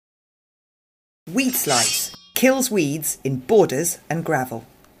Weed Slice kills weeds in borders and gravel.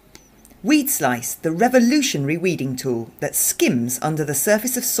 Weed Slice, the revolutionary weeding tool that skims under the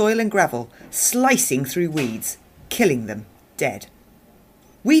surface of soil and gravel, slicing through weeds, killing them dead.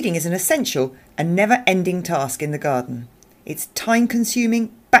 Weeding is an essential and never-ending task in the garden. It's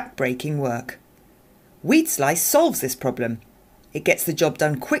time-consuming, back-breaking work. Weed Slice solves this problem. It gets the job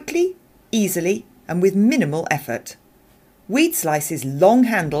done quickly, easily, and with minimal effort. Weed Slice's long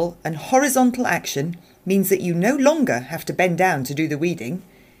handle and horizontal action means that you no longer have to bend down to do the weeding.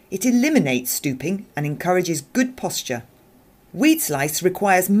 It eliminates stooping and encourages good posture. Weed Slice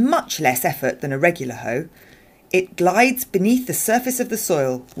requires much less effort than a regular hoe. It glides beneath the surface of the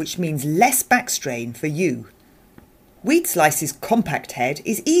soil, which means less back strain for you. Weed Slice's compact head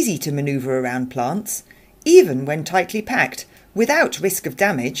is easy to manoeuvre around plants, even when tightly packed, without risk of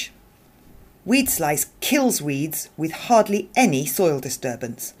damage. Weed Slice kills weeds with hardly any soil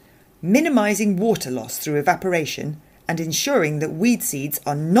disturbance, minimising water loss through evaporation and ensuring that weed seeds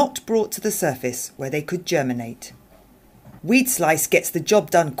are not brought to the surface where they could germinate. Weed Slice gets the job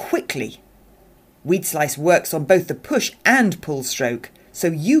done quickly. Weed Slice works on both the push and pull stroke, so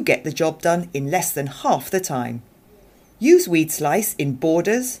you get the job done in less than half the time. Use Weed Slice in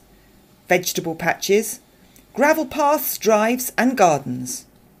borders, vegetable patches, gravel paths, drives and gardens.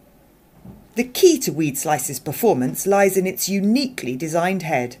 The key to Weed Slice's performance lies in its uniquely designed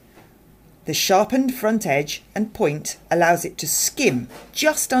head. The sharpened front edge and point allows it to skim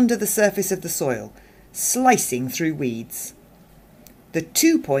just under the surface of the soil, slicing through weeds. The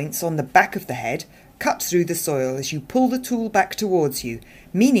 2 points on the back of the head cut through the soil as you pull the tool back towards you,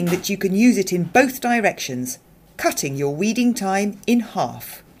 meaning that you can use it in both directions, cutting your weeding time in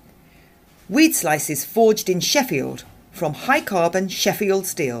half. Weed Slice is forged in Sheffield from high-carbon Sheffield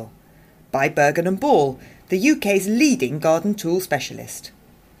steel by Burgon and Ball, the UK's leading garden tool specialist.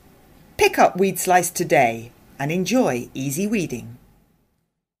 Pick up Weed Slice today and enjoy easy weeding.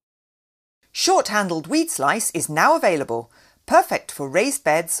 Short-handled Weed Slice is now available, perfect for raised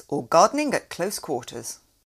beds or gardening at close quarters.